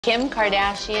Kim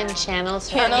Kardashian channels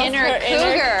her inner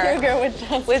cougar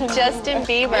with Justin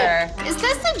Bieber. Is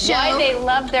this a joke? Why they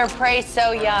love their prey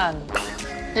so young.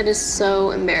 That is so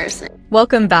embarrassing.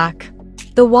 Welcome back.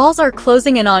 The walls are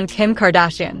closing in on Kim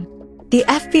Kardashian. The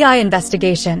FBI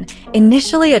investigation,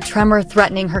 initially a tremor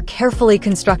threatening her carefully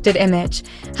constructed image,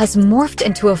 has morphed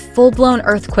into a full-blown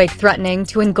earthquake threatening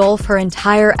to engulf her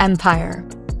entire empire.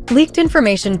 Leaked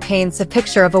information paints a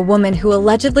picture of a woman who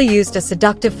allegedly used a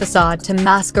seductive facade to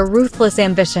mask a ruthless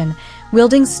ambition,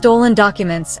 wielding stolen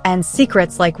documents and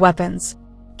secrets like weapons.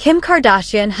 Kim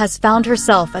Kardashian has found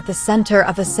herself at the center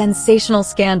of a sensational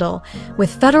scandal,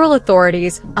 with federal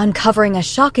authorities uncovering a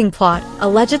shocking plot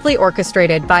allegedly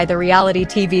orchestrated by the reality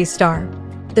TV star.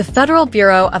 The Federal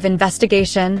Bureau of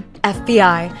Investigation,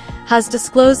 FBI, has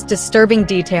disclosed disturbing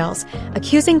details,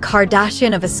 accusing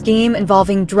Kardashian of a scheme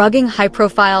involving drugging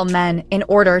high-profile men in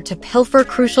order to pilfer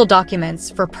crucial documents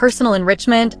for personal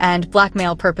enrichment and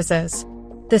blackmail purposes.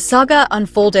 The saga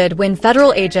unfolded when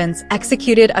federal agents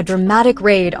executed a dramatic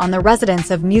raid on the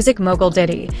residence of music mogul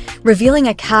Diddy, revealing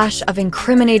a cache of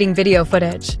incriminating video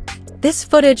footage. This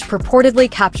footage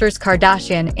purportedly captures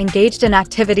Kardashian engaged in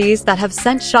activities that have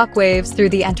sent shockwaves through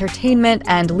the entertainment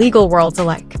and legal worlds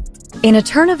alike. In a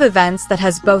turn of events that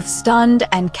has both stunned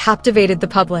and captivated the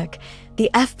public,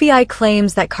 the FBI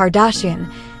claims that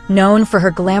Kardashian, known for her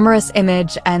glamorous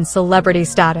image and celebrity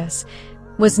status,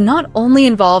 was not only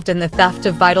involved in the theft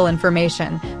of vital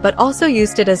information, but also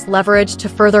used it as leverage to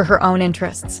further her own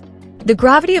interests. The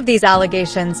gravity of these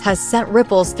allegations has sent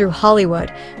ripples through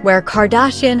Hollywood, where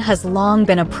Kardashian has long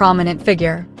been a prominent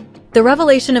figure. The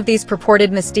revelation of these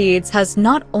purported misdeeds has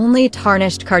not only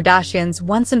tarnished Kardashian's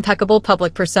once impeccable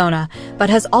public persona, but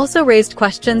has also raised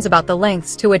questions about the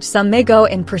lengths to which some may go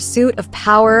in pursuit of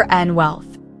power and wealth.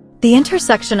 The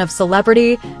intersection of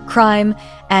celebrity, crime,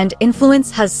 and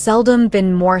influence has seldom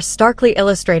been more starkly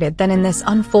illustrated than in this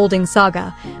unfolding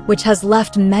saga, which has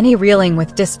left many reeling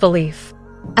with disbelief.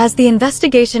 As the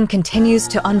investigation continues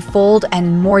to unfold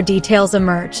and more details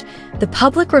emerge, the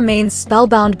public remains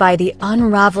spellbound by the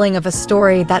unraveling of a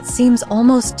story that seems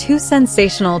almost too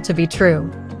sensational to be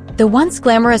true. The once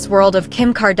glamorous world of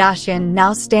Kim Kardashian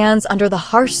now stands under the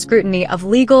harsh scrutiny of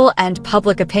legal and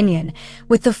public opinion,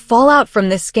 with the fallout from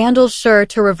this scandal sure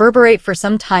to reverberate for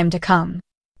some time to come.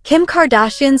 Kim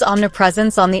Kardashian's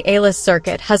omnipresence on the A-list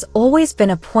circuit has always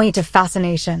been a point of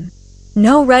fascination.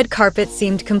 No red carpet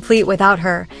seemed complete without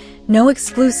her, no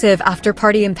exclusive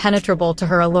after-party impenetrable to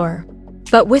her allure.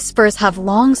 But whispers have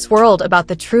long swirled about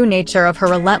the true nature of her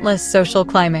relentless social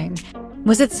climbing.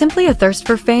 Was it simply a thirst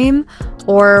for fame,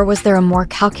 or was there a more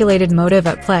calculated motive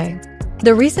at play?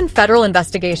 The recent federal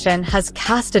investigation has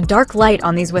cast a dark light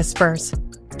on these whispers.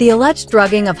 The alleged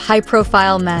drugging of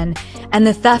high-profile men and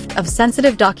the theft of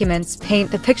sensitive documents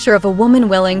paint the picture of a woman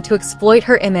willing to exploit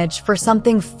her image for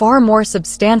something far more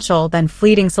substantial than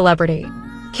fleeting celebrity.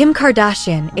 Kim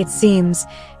Kardashian, it seems,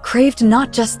 craved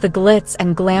not just the glitz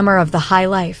and glamour of the high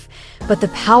life, but the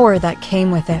power that came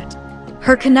with it.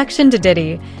 Her connection to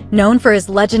Diddy, known for his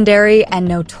legendary and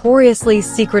notoriously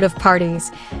secretive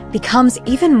parties, becomes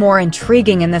even more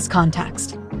intriguing in this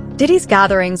context. Diddy's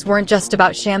gatherings weren't just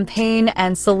about champagne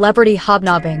and celebrity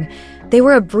hobnobbing. They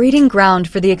were a breeding ground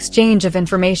for the exchange of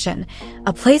information,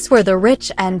 a place where the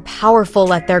rich and powerful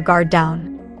let their guard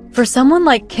down. For someone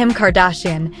like Kim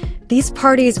Kardashian, these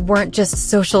parties weren't just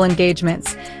social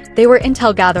engagements, they were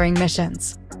intel-gathering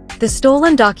missions. The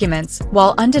stolen documents,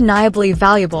 while undeniably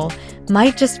valuable,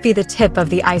 might just be the tip of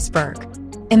the iceberg.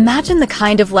 Imagine the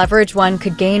kind of leverage one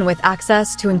could gain with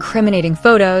access to incriminating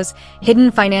photos,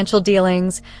 hidden financial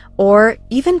dealings, or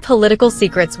even political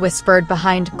secrets whispered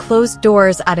behind closed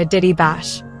doors at a Diddy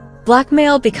bash.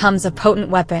 Blackmail becomes a potent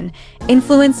weapon,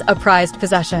 influence a prized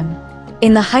possession.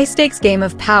 In the high-stakes game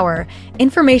of power,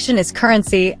 information is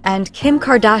currency, and Kim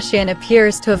Kardashian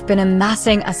appears to have been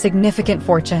amassing a significant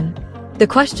fortune. The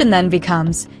question then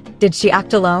becomes, did she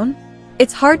act alone?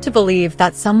 It's hard to believe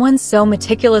that someone so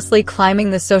meticulously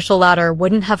climbing the social ladder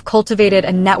wouldn't have cultivated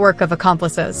a network of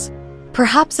accomplices.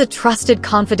 Perhaps a trusted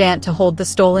confidant to hold the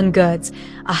stolen goods,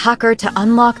 a hacker to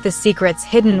unlock the secrets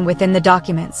hidden within the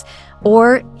documents,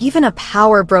 or even a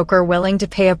power broker willing to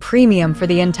pay a premium for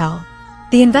the intel.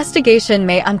 The investigation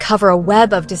may uncover a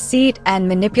web of deceit and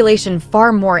manipulation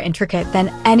far more intricate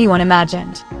than anyone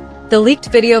imagined. The leaked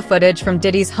video footage from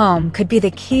Diddy's home could be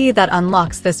the key that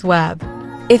unlocks this web.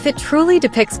 If it truly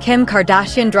depicts Kim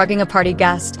Kardashian drugging a party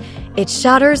guest, it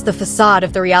shatters the facade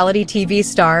of the reality TV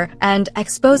star and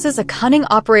exposes a cunning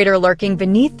operator lurking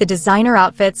beneath the designer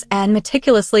outfits and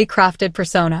meticulously crafted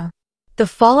persona. The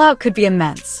fallout could be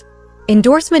immense.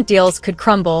 Endorsement deals could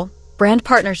crumble, brand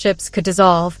partnerships could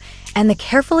dissolve, and the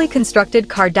carefully constructed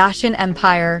Kardashian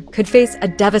empire could face a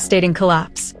devastating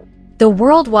collapse. The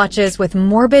world watches with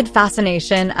morbid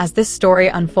fascination as this story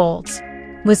unfolds.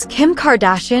 Was Kim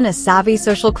Kardashian a savvy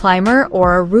social climber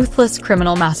or a ruthless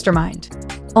criminal mastermind?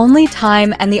 Only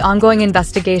time and the ongoing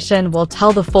investigation will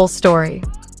tell the full story.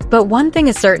 But one thing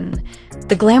is certain,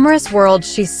 the glamorous world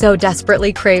she so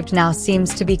desperately craved now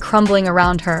seems to be crumbling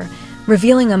around her,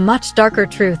 revealing a much darker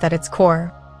truth at its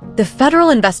core. The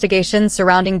federal investigation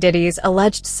surrounding Diddy's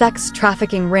alleged sex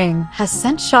trafficking ring has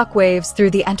sent shockwaves through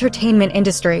the entertainment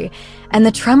industry, and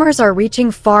the tremors are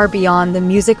reaching far beyond the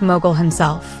music mogul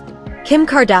himself. Kim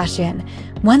Kardashian,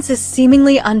 once a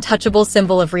seemingly untouchable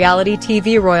symbol of reality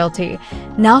TV royalty,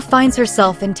 now finds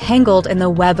herself entangled in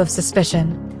the web of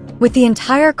suspicion. With the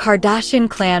entire Kardashian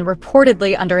clan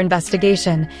reportedly under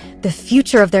investigation, the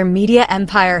future of their media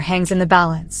empire hangs in the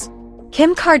balance.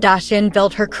 Kim Kardashian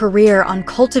built her career on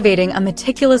cultivating a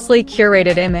meticulously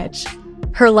curated image.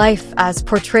 Her life, as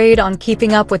portrayed on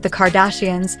Keeping Up with the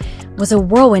Kardashians, was a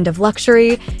whirlwind of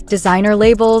luxury, designer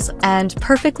labels, and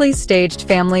perfectly staged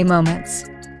family moments.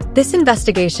 This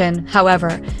investigation,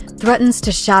 however, threatens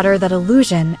to shatter that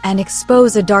illusion and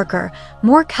expose a darker,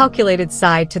 more calculated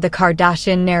side to the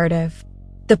Kardashian narrative.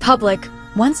 The public,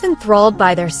 once enthralled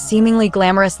by their seemingly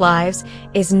glamorous lives,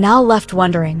 is now left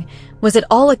wondering, was it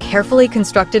all a carefully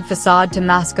constructed facade to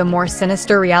mask a more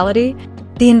sinister reality?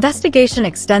 The investigation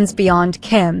extends beyond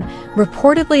Kim,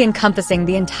 reportedly encompassing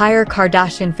the entire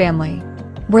Kardashian family.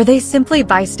 Were they simply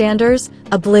bystanders,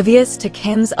 oblivious to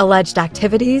Kim's alleged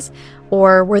activities,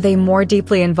 or were they more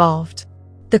deeply involved?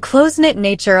 The close-knit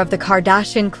nature of the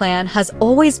Kardashian clan has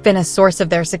always been a source of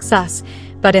their success,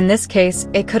 but in this case,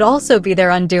 it could also be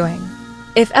their undoing.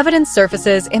 If evidence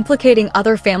surfaces implicating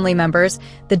other family members,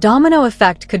 the domino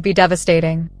effect could be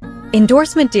devastating.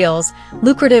 Endorsement deals,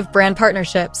 lucrative brand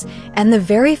partnerships, and the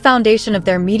very foundation of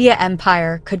their media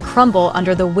empire could crumble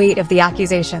under the weight of the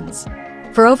accusations.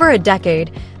 For over a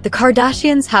decade, the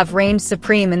Kardashians have reigned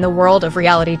supreme in the world of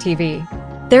reality TV.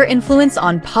 Their influence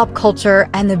on pop culture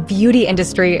and the beauty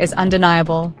industry is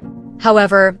undeniable.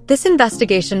 However, this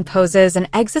investigation poses an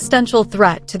existential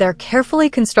threat to their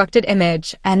carefully constructed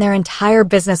image and their entire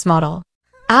business model.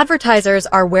 Advertisers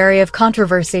are wary of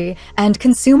controversy, and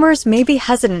consumers may be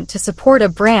hesitant to support a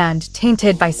brand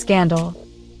tainted by scandal.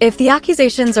 If the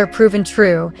accusations are proven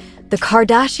true, the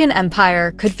Kardashian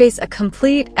empire could face a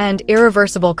complete and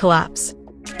irreversible collapse.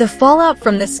 The fallout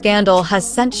from this scandal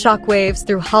has sent shockwaves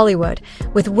through Hollywood,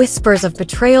 with whispers of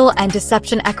betrayal and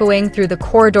deception echoing through the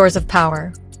corridors of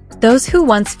power. Those who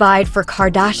once vied for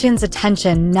Kardashian's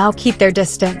attention now keep their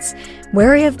distance,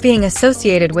 wary of being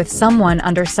associated with someone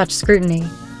under such scrutiny.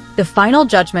 The final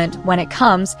judgment, when it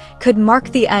comes, could mark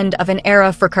the end of an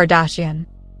era for Kardashian.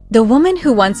 The woman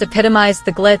who once epitomized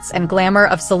the glitz and glamour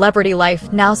of celebrity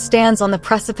life now stands on the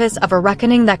precipice of a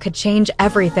reckoning that could change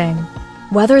everything.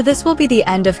 Whether this will be the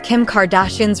end of Kim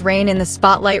Kardashian's reign in the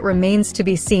spotlight remains to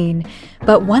be seen,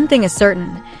 but one thing is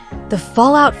certain: the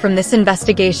fallout from this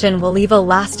investigation will leave a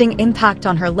lasting impact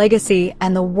on her legacy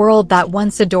and the world that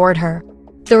once adored her.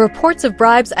 The reports of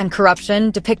bribes and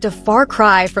corruption depict a far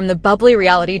cry from the bubbly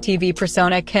reality TV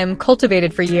persona Kim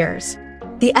cultivated for years.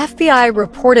 The FBI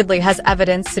reportedly has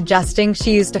evidence suggesting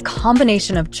she used a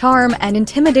combination of charm and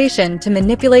intimidation to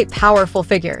manipulate powerful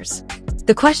figures.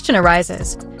 The question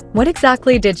arises: what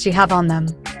exactly did she have on them?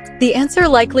 The answer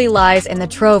likely lies in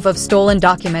the trove of stolen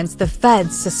documents the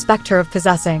feds suspect her of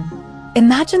possessing.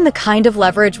 Imagine the kind of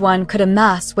leverage one could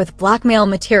amass with blackmail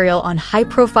material on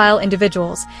high-profile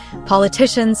individuals,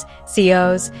 politicians,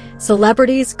 CEOs,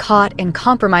 celebrities caught in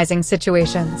compromising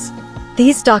situations.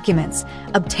 These documents,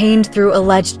 obtained through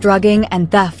alleged drugging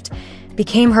and theft,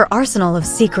 became her arsenal of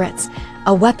secrets,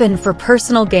 a weapon for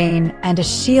personal gain and a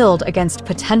shield against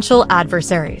potential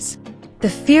adversaries. The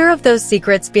fear of those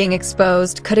secrets being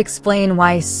exposed could explain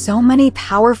why so many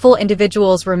powerful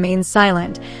individuals remain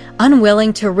silent,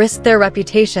 unwilling to risk their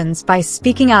reputations by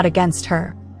speaking out against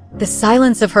her. The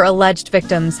silence of her alleged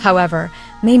victims, however,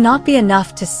 may not be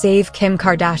enough to save Kim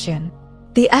Kardashian.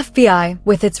 The FBI,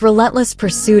 with its relentless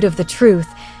pursuit of the truth,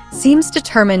 seems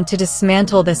determined to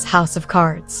dismantle this house of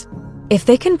cards. If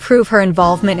they can prove her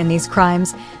involvement in these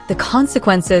crimes, the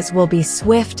consequences will be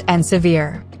swift and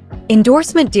severe.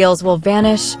 Endorsement deals will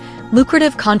vanish,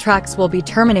 lucrative contracts will be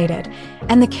terminated,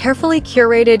 and the carefully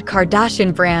curated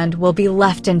Kardashian brand will be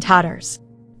left in tatters.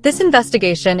 This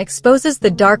investigation exposes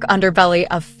the dark underbelly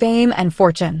of fame and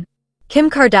fortune. Kim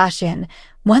Kardashian,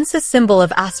 once a symbol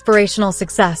of aspirational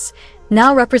success,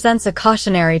 now represents a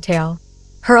cautionary tale.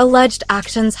 Her alleged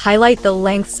actions highlight the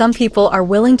lengths some people are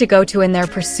willing to go to in their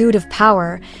pursuit of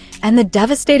power, and the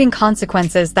devastating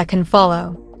consequences that can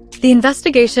follow. The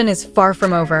investigation is far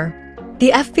from over. The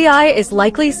FBI is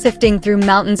likely sifting through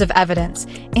mountains of evidence,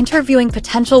 interviewing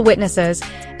potential witnesses,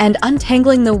 and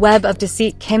untangling the web of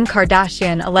deceit Kim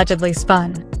Kardashian allegedly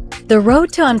spun. The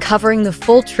road to uncovering the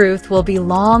full truth will be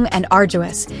long and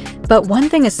arduous, but one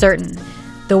thing is certain: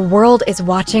 the world is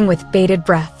watching with bated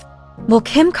breath. Will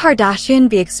Kim Kardashian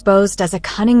be exposed as a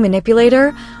cunning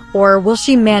manipulator, or will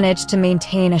she manage to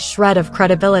maintain a shred of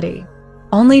credibility?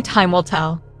 Only time will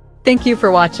tell. Thank you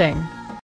for watching.